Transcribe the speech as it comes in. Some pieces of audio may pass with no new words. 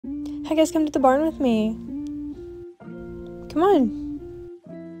Hi guys, come to the barn with me. Come on.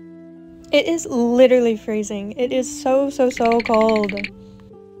 It is literally freezing. It is so cold.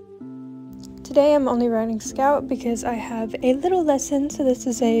 Today I'm only riding Scout because I have a little lesson, so this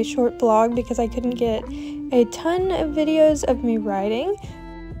is a short vlog because I couldn't get a ton of videos of me riding.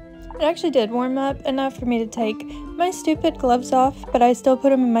 It actually did warm up enough for me to take my stupid gloves off, but I still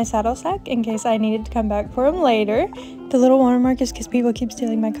put them in my saddle sack in case I needed to come back for them later. The little watermark is because people keep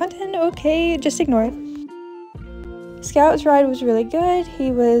stealing my content. Okay, just ignore it. Scout's ride was really good.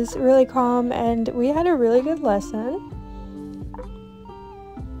 He was really calm and we had a really good lesson.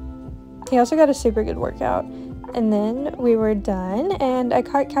 He also got a super good workout. And then we were done and I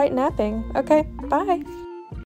caught Kite napping. Okay, bye.